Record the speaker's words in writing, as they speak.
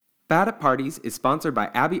Bad at Parties is sponsored by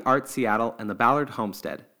Abbey Art Seattle and the Ballard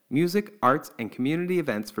Homestead. Music, arts, and community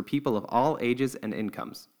events for people of all ages and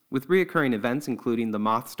incomes. With reoccurring events including the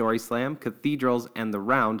Moth Story Slam, Cathedrals, and The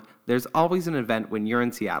Round, there's always an event when you're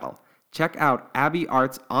in Seattle. Check out Abbey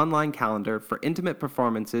Art's online calendar for intimate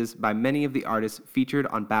performances by many of the artists featured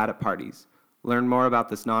on Bad at Parties. Learn more about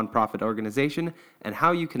this nonprofit organization and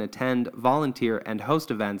how you can attend, volunteer, and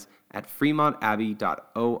host events at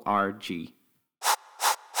fremontabbey.org.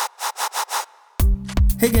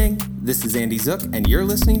 Hey gang, this is Andy Zook, and you're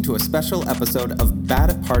listening to a special episode of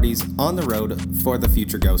Bad at Parties on the Road for the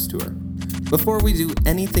Future Ghost Tour. Before we do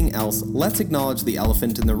anything else, let's acknowledge the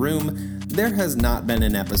elephant in the room. There has not been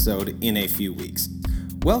an episode in a few weeks.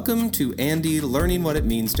 Welcome to Andy learning what it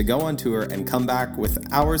means to go on tour and come back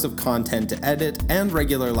with hours of content to edit and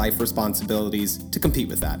regular life responsibilities to compete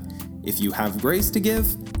with that. If you have grace to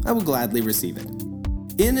give, I will gladly receive it.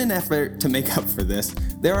 In an effort to make up for this,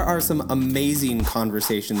 there are some amazing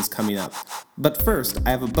conversations coming up. But first,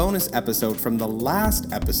 I have a bonus episode from the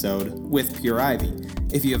last episode with Pure Ivy.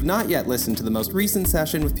 If you have not yet listened to the most recent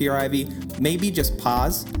session with Pure Ivy, maybe just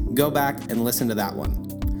pause, go back, and listen to that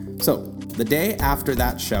one. So, the day after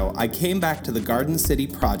that show, I came back to the Garden City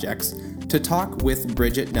Projects to talk with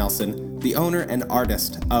Bridget Nelson, the owner and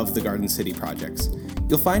artist of the Garden City Projects.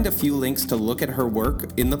 You'll find a few links to look at her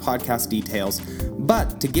work in the podcast details,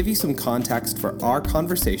 but to give you some context for our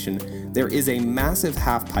conversation, there is a massive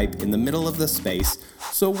half pipe in the middle of the space,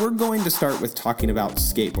 so we're going to start with talking about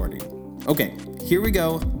skateboarding. Okay, here we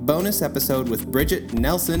go, bonus episode with Bridget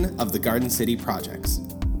Nelson of the Garden City Projects.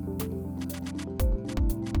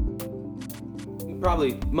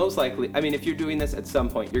 Probably, most likely, if you're doing this at some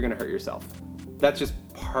point, you're gonna hurt yourself. That's just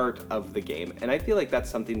part of the game, and I feel like that's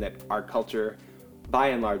something that our culture by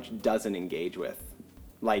and large doesn't engage with.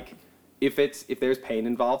 Like, if there's pain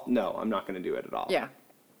involved, no, I'm not going to do it at all. Yeah,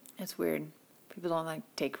 it's weird. People don't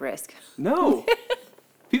take risk. No,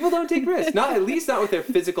 people don't take risks. At least not with their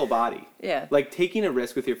physical body. Yeah, like taking a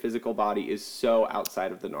risk with your physical body is so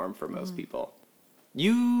outside of the norm for most people.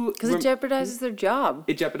 Because it jeopardizes their job.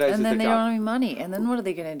 It jeopardizes their job, and then they don't have any money. And then what are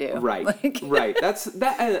they going to do? Right, right. That's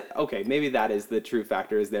that. Okay, maybe that is the true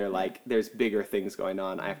factor. Is there there's bigger things going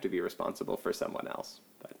on? I have to be responsible for someone else.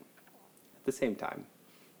 But at the same time,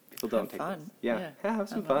 people don't take fun. Risks. Yeah, have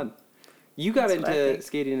some fun. You got That's into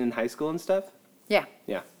skating in high school and stuff? Yeah.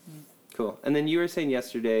 Yeah. Cool. And then you were saying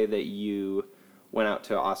yesterday that you went out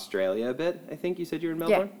to Australia a bit. I think you said you were in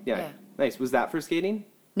Melbourne. Yeah. Nice. Was that for skating?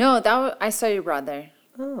 No, I studied abroad there.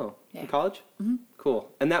 Oh, yeah. In college? Mm-hmm. Cool.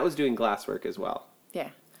 And that was doing glasswork as well? Yeah.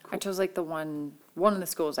 Cool. I chose the one of the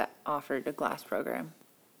schools that offered a glass program.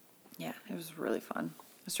 Yeah, it was really fun.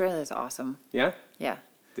 Australia is awesome. Yeah? Yeah.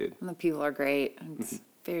 Dude. And the people are great. And it's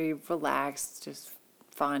very relaxed, just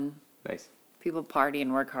fun. Nice. People party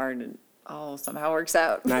and work hard and all somehow works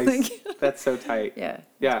out. Nice. That's so tight. Yeah.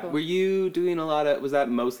 Yeah. Cool. Were you doing was that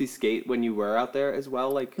mostly skate when you were out there as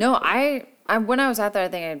well? No, I when I was out there, I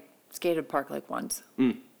think I skated park once.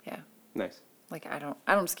 Yeah. Nice. I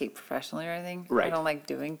don't skate professionally or anything. Right. I don't like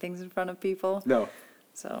doing things in front of people. No.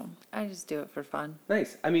 So I just do it for fun.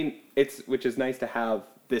 Nice. Which is nice to have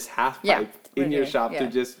this half pipe in your shop to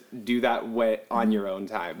just do that on your own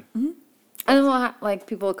time. Mm-hmm. And then we'll have,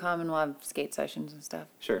 people will come and we'll have skate sessions and stuff.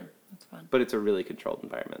 Sure. That's fun. But it's a really controlled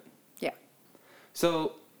environment. Yeah.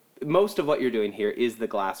 So most of what you're doing here is the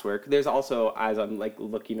glasswork. There's also, as I'm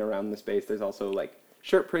looking around the space, there's also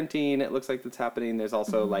shirt printing. It looks like that's happening. There's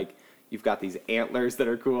also you've got these antlers that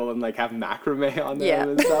are cool and have macrame on them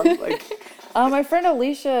and stuff. My friend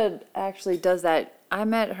Alicia actually does that. I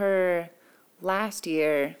met her last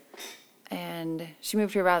year, and she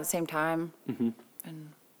moved here about the same time. Mm-hmm.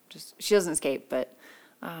 And she doesn't skate, but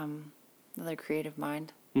another creative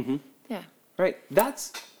mind. Mm-hmm. Yeah. Right.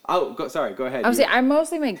 That's. Oh, go ahead. I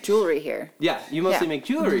mostly make jewelry here. Yeah, you mostly make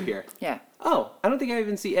jewelry here. Yeah. Oh, I don't think I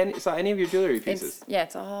even saw any of your jewelry pieces.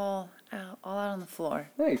 It's all out on the floor.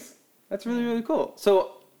 Nice. That's really, really cool.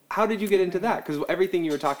 So how did you get into that? Because everything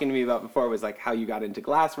you were talking to me about before was how you got into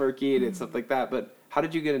glassworking and stuff like that. But how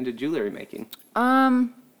did you get into jewelry making? I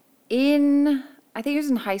think it was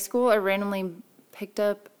in high school. I randomly picked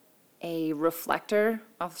up a reflector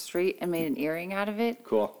off the street and made an earring out of it.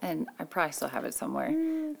 Cool. And I probably still have it somewhere.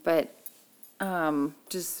 But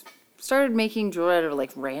just started making jewelry out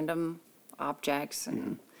of random objects.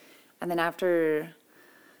 And then after,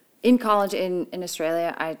 in college in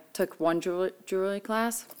Australia, I took one jewelry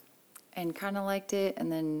class and kind of liked it.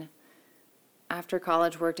 And then after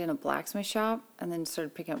college, worked in a blacksmith shop and then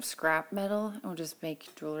started picking up scrap metal and would just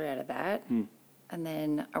make jewelry out of that. And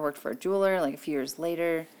then I worked for a jeweler a few years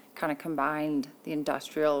later, kind of combined the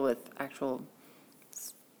industrial with actual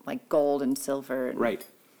like gold and silver. And Right.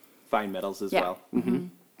 Fine metals as Yeah. well. Mm-hmm.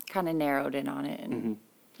 Kind of narrowed in on it. And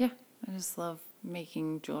yeah, I just love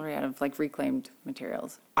making jewelry out of like reclaimed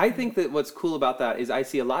materials. I think that what's cool about that is I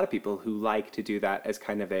see a lot of people who like to do that as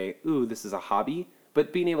kind of a, ooh, this is a hobby,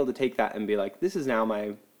 but being able to take that and be like, this is now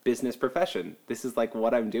my business profession. This is like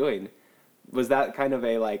what I'm doing. Was that kind of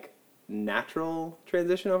a like natural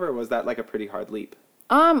transition over, or was that like a pretty hard leap?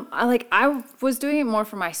 I was doing it more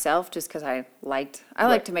for myself just because I like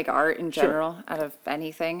Right. to make art in Sure. general out of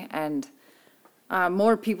anything. And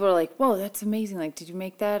more people are like, whoa, that's amazing. Like, did you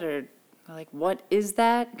make that? Or like, what is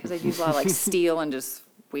that? Because I use a lot of like steel and just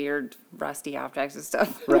weird rusty objects and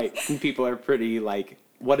stuff. Right. And people are pretty like,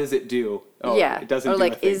 what does it do? Oh, Yeah. it doesn't or do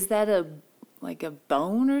like, a thing. is that a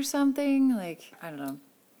bone or something? Like, I don't know.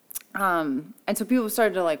 And so people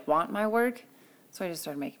started to like want my work. So I just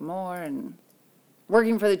started making more and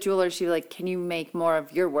working for the jeweler. She was like, can you make more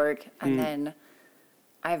of your work? And then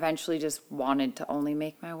I eventually just wanted to only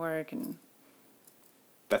make my work, and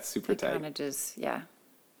That's super it tight. kind of just, yeah.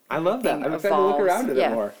 I love that. I'm everything excited to look evolves. around at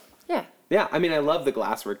Yeah. it more. Yeah. Yeah, I mean, I love the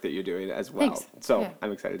glass work that you're doing as well. Thanks. So Yeah.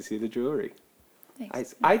 I'm excited to see the jewelry.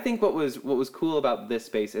 Thanks. I think what was cool about this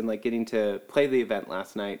space and like getting to play the event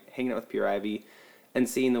last night, hanging out with Pure Ivy, and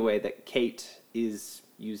seeing the way that Kate is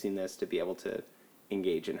using this to be able to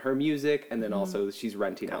engage in her music, and then also she's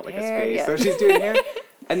renting out like a hair, space, yeah. so she's doing hair,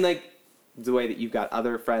 and like the way that you've got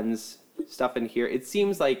other friends stuff in here. It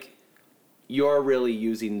seems like you're really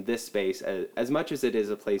using this space as much as it is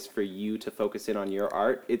a place for you to focus in on your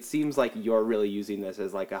art. It seems like you're really using this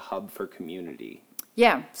as like a hub for community.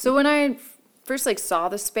 Yeah. So when I first like saw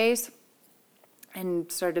the space and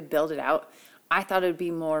started to build it out, I thought it'd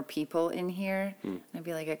be more people in here. It'd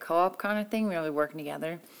be like a co-op kind of thing. We'd all be working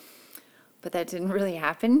together. But that didn't really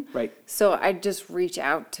happen. Right. So I'd just reach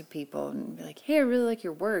out to people and be like, hey, I really like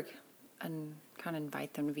your work, and kind of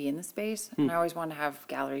invite them to be in the space. And I always want to have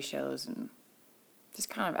gallery shows and just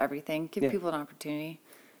kind of everything. Give Yeah. people an opportunity.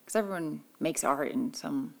 Because everyone makes art in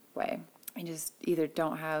some way. And just either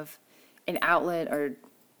don't have an outlet or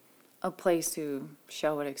a place to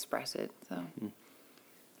show it, express it. So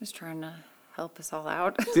just trying to help us all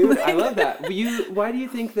out. Dude, I love that. Why do you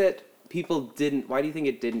think that why do you think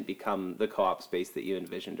it didn't become the co-op space that you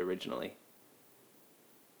envisioned originally?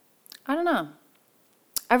 I don't know.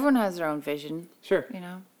 Everyone has their own vision, Sure. you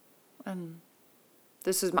know? And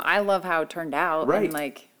this is I love how it turned out. Right. And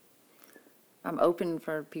like, I'm open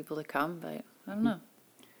for people to come, but I don't know.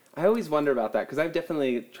 I always wonder about that because I've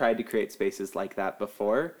definitely tried to create spaces like that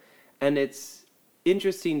before, and it's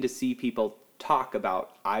interesting to see people talk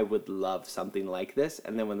about, I would love something like this,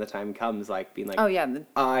 and then when the time comes, like being like, Oh, yeah.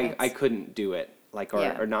 I couldn't do it, like,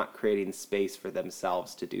 Yeah. or not creating space for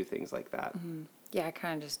themselves to do things like that. Yeah, I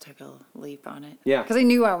kind of just took a leap on it. Yeah. Because I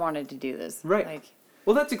knew I wanted to do this. Right. Like,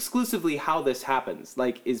 Well, that's exclusively how this happens.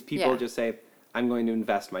 Like, is people Yeah. just say, I'm going to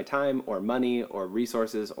invest my time or money or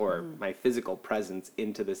resources or Mm-hmm. my physical presence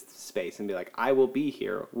into this space and be like, I will be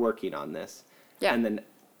here working on this. Yeah. And then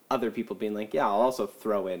other people being like, yeah, I'll also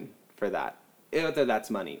throw in for that. Whether that's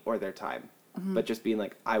money or their time. Mm-hmm. But just being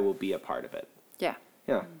like, I will be a part of it. yeah.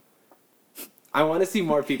 Yeah. I want to see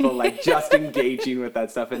more people like just engaging with that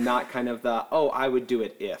stuff and not kind of the, oh, I would do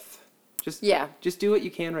it if. Just Yeah. Just do what you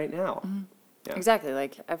can right now. Yeah. Exactly.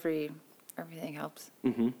 Like, everything helps.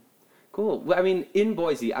 Cool. Well, I mean, in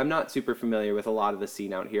Boise, I'm not super familiar with a lot of the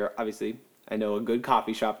scene out here. Obviously, I know a good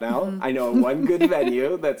coffee shop now. I know one good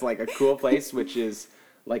venue that's like a cool place, which is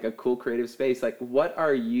like a cool creative space. Like, what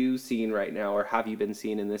are you seeing right now, or have you been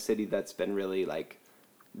seeing in the city that's been really like,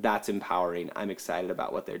 that's empowering? I'm excited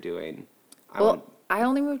about what they're doing. Well, I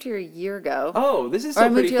only moved here a year ago. Oh, this is Or I still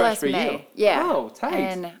moved pretty here fresh last for May. you. Yeah. Oh, tight.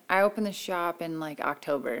 And I opened the shop in like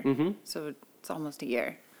October. So it's almost a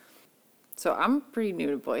year. So I'm pretty new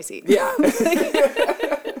to Boise. Yeah.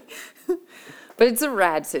 But it's a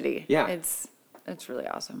rad city. Yeah. It's really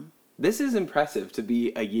awesome. This is impressive to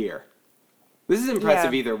be a year. This is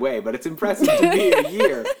impressive Yeah. either way, but it's impressive to be a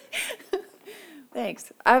year.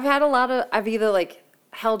 Thanks. I've either like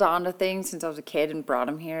held on to things since I was a kid and brought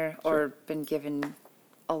them here, or been given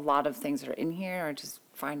a lot of things that are in here, or just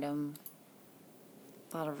find them.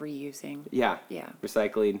 A lot of reusing. Yeah. Yeah.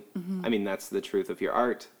 Recycling. I mean, that's the truth of your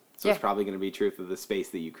art. So it's Yeah. probably going to be truth of the space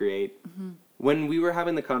that you create. When we were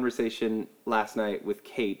having the conversation last night with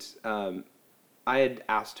Kate, I had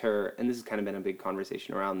asked her, and this has kind of been a big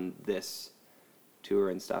conversation around this tour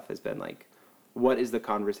and stuff, has been like, what is the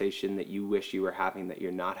conversation that you wish you were having that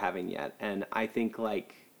you're not having yet? And I think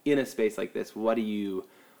like in a space like this, what do you,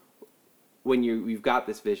 when you've got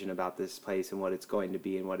this vision about this place and what it's going to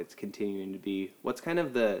be and what it's continuing to be, what's kind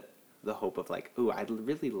of the hope of like, ooh, I'd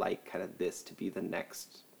really like kind of this to be the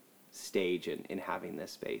next stage in having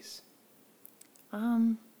this space?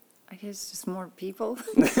 I guess just more people.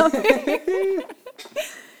 I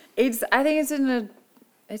think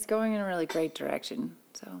it's going in a really great direction.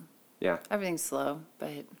 So Yeah. everything's slow,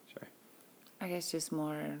 but Sure. I guess just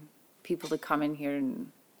more people to come in here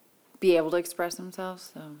and be able to express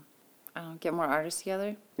themselves. So I don't know, get more artists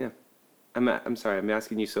together. Yeah. I'm sorry, I'm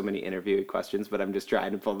asking you so many interview questions, but I'm just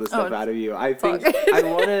trying to pull this stuff out of you. I think I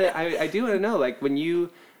do want to know, like, when you,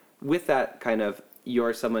 with that kind of,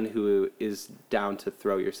 you're someone who is down to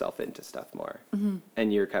throw yourself into stuff more,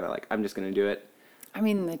 and you're kind of like, I'm just going to do it. I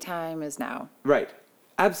mean, the time is now. Right.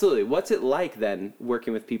 Absolutely. What's it like then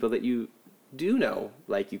working with people that you do know,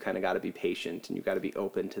 like, you kind of got to be patient and you got to be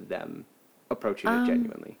open to them approaching it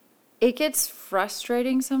genuinely? It gets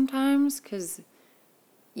frustrating sometimes because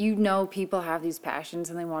you know people have these passions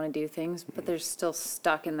and they want to do things, but they're still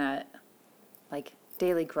stuck in that like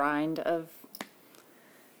daily grind of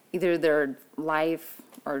either their life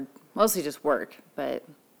or mostly just work. But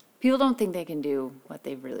people don't think they can do what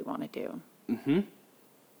they really want to do. Mm-hmm.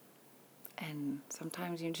 And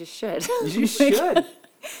sometimes you just should. You should.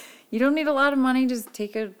 You don't need a lot of money. Just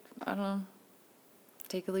take a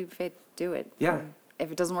leap of faith. Do it. Yeah. And if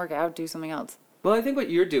it doesn't work out, do something else. Well, I think what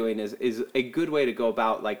you're doing is a good way to go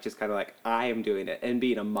about, like, just kind of like, I am doing it, and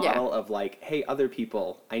being a model of like, hey, other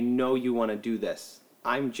people, I know you want to do this.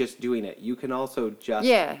 I'm just doing it. You can also just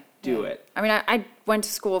do it. I mean, I went to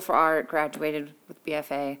school for art, graduated with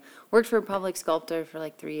BFA, worked for a public sculptor for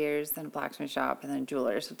like 3 years, then a blacksmith shop, and then a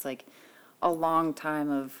jeweler. So it's like a long time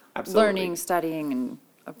of learning, studying, and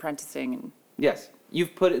apprenticing. And yes,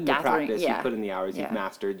 you've put it in the gathering, practice, you've put in the hours, you've Yeah.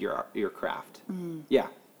 mastered your craft. Yeah.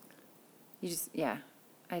 you just,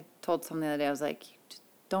 I told someone the other day, I was like, just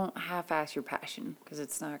don't half-ass your passion because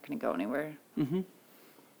it's not going to go anywhere. But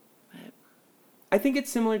I think it's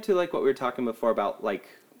similar to like what we were talking before about like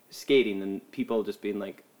skating and people just being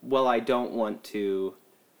like, well, I don't want to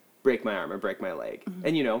break my arm or break my leg.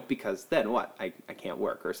 And because then what? I can't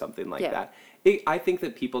work or something like that. I think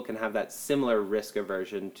that people can have that similar risk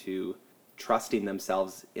aversion to trusting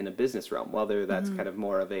themselves in a business realm, whether that's kind of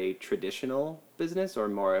more of a traditional business or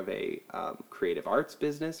more of a creative arts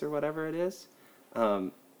business or whatever it is.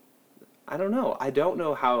 I don't know. I don't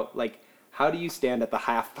know how do you stand at the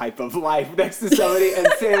half pipe of life next to somebody and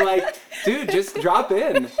say like, dude, just drop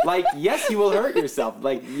in. Like, yes, you will hurt yourself.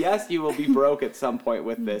 Like, yes, you will be broke at some point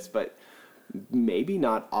with this, but maybe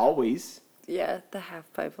not always. yeah, the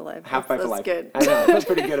half pipe of life. Half pipe of life. That's good. I know. I felt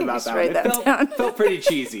pretty good about that one. Write that down. It felt pretty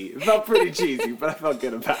cheesy. It felt pretty cheesy, but I felt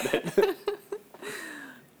good about it.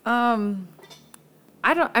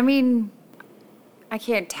 I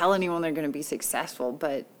can't tell anyone they're going to be successful,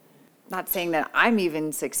 but not saying that I'm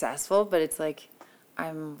even successful, but it's like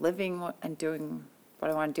I'm living and doing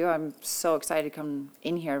what I want to do. I'm so excited to come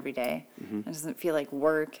in here every day. It doesn't feel like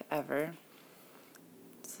work ever.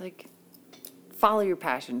 It's like follow your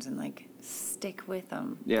passions and like stick with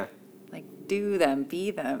them. Yeah. Like do them,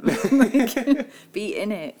 be them, like, be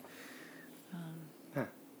in it.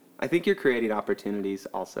 I think you're creating opportunities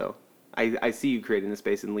also. I see you creating the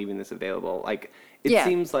space and leaving this available. Like, it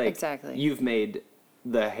seems like exactly. you've made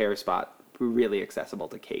the hair spot really accessible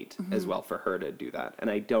to Kate as well for her to do that.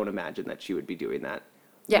 And I don't imagine that she would be doing that.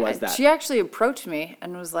 Yeah, she actually approached me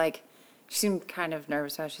and was like, she seemed kind of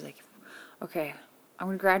nervous about it. She's like, okay, I'm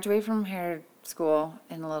going to graduate from hair school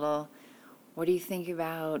in a little. What do you think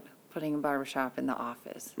about putting a barbershop in the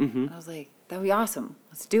office? And I was like, that would be awesome.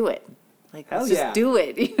 Let's do it. Like, Hell let's yeah. just do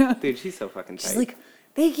it. Dude, she's so fucking tight. She's like,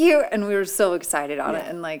 thank you. And we were so excited on it.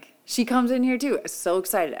 And like, she comes in here too, so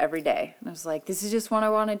excited every day. And I was like, this is just what I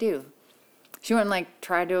want to do. She went and like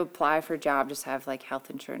tried to apply for a job, just have like health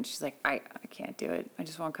insurance. She's like, I can't do it. I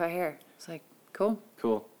just want to cut hair. It's like, cool.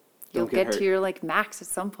 Cool. You'll Don't get get hurt. to your like max at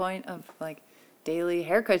some point of like daily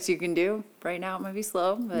haircuts you can do. Right now it might be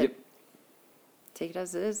slow, but Yep. take it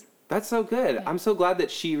as it is. That's so good. I'm so glad that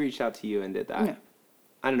she reached out to you and did that. Yeah.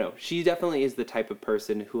 I don't know. She definitely is the type of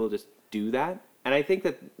person who will just do that. And I think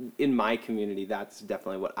that in my community, that's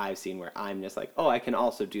definitely what I've seen, where I'm just like, oh, I can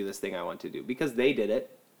also do this thing I want to do because they did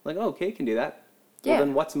it. Like, oh, Kate can do that. Yeah. Well,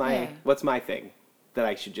 then what's my thing that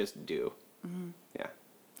I should just do? Yeah.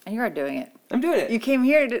 And you are doing it. I'm doing it. You came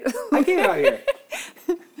here to. I came out here.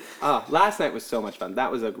 Last night was so much fun.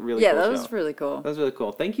 That was a really cool that show. was really cool. That was really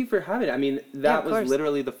cool. Thank you for having it. I mean, that of was course.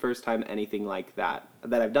 literally the first time anything like that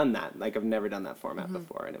I've done that. Like, I've never done that format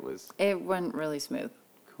before, and it was It went really smooth.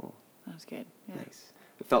 cool. That was good. Yeah. Nice.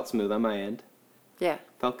 It felt smooth on my end. Yeah.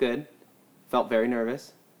 Felt good. Felt very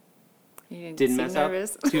nervous. You Didn't seem mess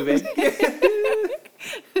nervous. up too big.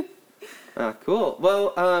 Cool.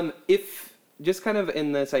 Well, if just kind of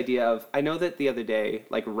in this idea of, I know that the other day,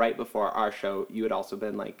 like right before our show, you had also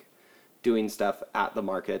been like doing stuff at the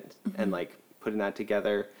market and like putting that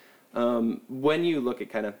together. When you look at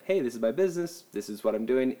kind of, hey, this is my business, this is what I'm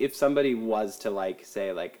doing. If somebody was to like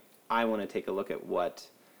say like, I want to take a look at what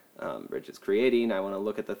Rich is creating, I want to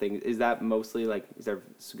look at the things, is that mostly like, is there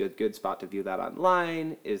a good spot to view that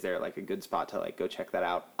online? Is there like a good spot to like go check that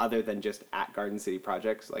out other than just at Garden City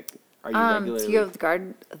Projects? Like, are you regularly? So you have the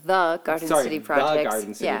Garden City Projects. The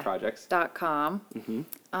Garden City Projects. .com.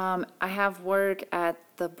 I have work at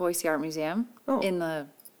the Boise Art Museum in the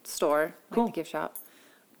store, like the gift shop,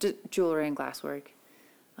 jewelry and glasswork.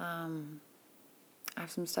 I have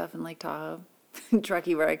some stuff in Lake Tahoe,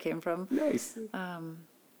 Truckee, where I came from. Nice.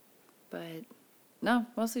 But no,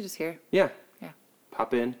 mostly just here. Yeah. Yeah.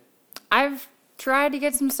 Pop in. I've tried to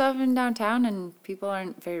get some stuff in downtown, and people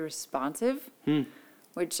aren't very responsive,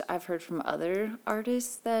 which I've heard from other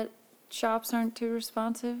artists that shops aren't too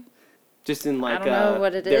responsive. Just in like, I don't know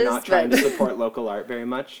what it they're is, not trying to but- support local art very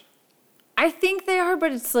much. I think they are,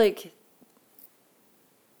 but it's like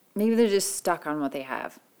maybe they're just stuck on what they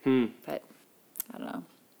have. But I don't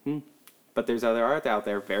know. But there's other art out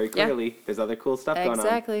there, very clearly. There's other cool stuff going on.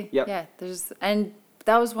 Exactly. Yep. Yeah. And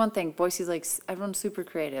that was one thing. Boise's like everyone's super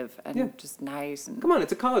creative and just nice. And Come on,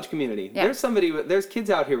 it's a college community. Yeah. There's kids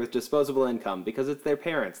out here with disposable income because it's their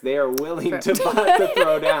parents. They are willing to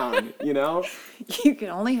throw down, you know? you can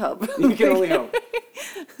only hope. You can only hope.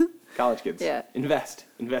 College kids. Yeah. Invest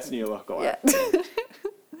in your local Yeah. art.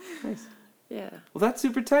 Nice. Yeah. Well, that's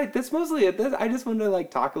super tight. That's mostly it. I just wanted to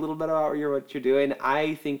like talk a little bit about what you're doing.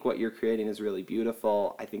 I think what you're creating is really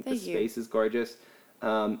beautiful. I think the Thank you. space is gorgeous.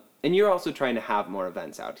 And you're also trying to have more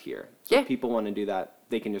events out here. So Yeah. if people want to do that,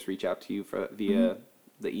 they can just reach out to you via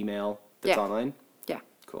the email that's Yeah. online. Yeah.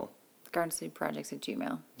 Cool. Garden City Projects at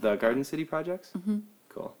Gmail. The Garden City Projects?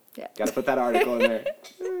 Cool. Yeah. Got to put that article in there.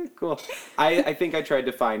 Cool. I think I tried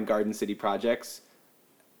to find Garden City Projects.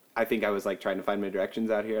 I think I was like trying to find my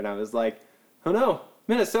directions out here, and I was like, oh no,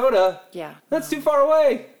 Minnesota. Yeah. That's too far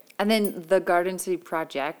away. And then the Garden City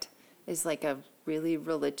Project is like a really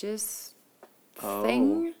religious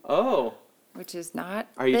thing, Oh. which is not.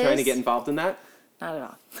 Are you trying to this. get involved in that? Not at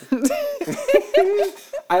all.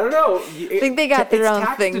 I don't know. I think they got their own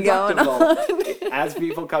thing going on. As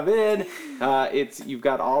people come in, you've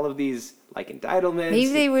got all of these like entitlements. Maybe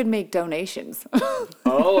they would make donations.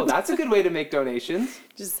 Oh, that's a good way to make donations.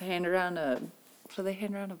 Just hand around do they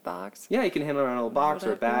hand around a box? Yeah, you can hand around a little box or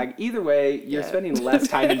a Whatever. bag. Either way, you're Yeah. spending less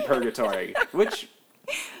time in purgatory. Which,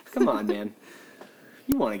 come on, man.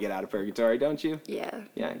 You want to get out of purgatory, don't you? Yeah.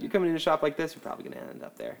 Yeah, you're coming in a shop like this, you're probably going to end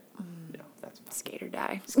up there. You know, that's Skate or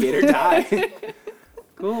die. skate or die.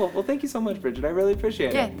 Cool. Well, thank you so much, Bridget. I really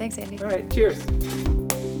appreciate Yeah, it. thanks, Andy. All right, cheers.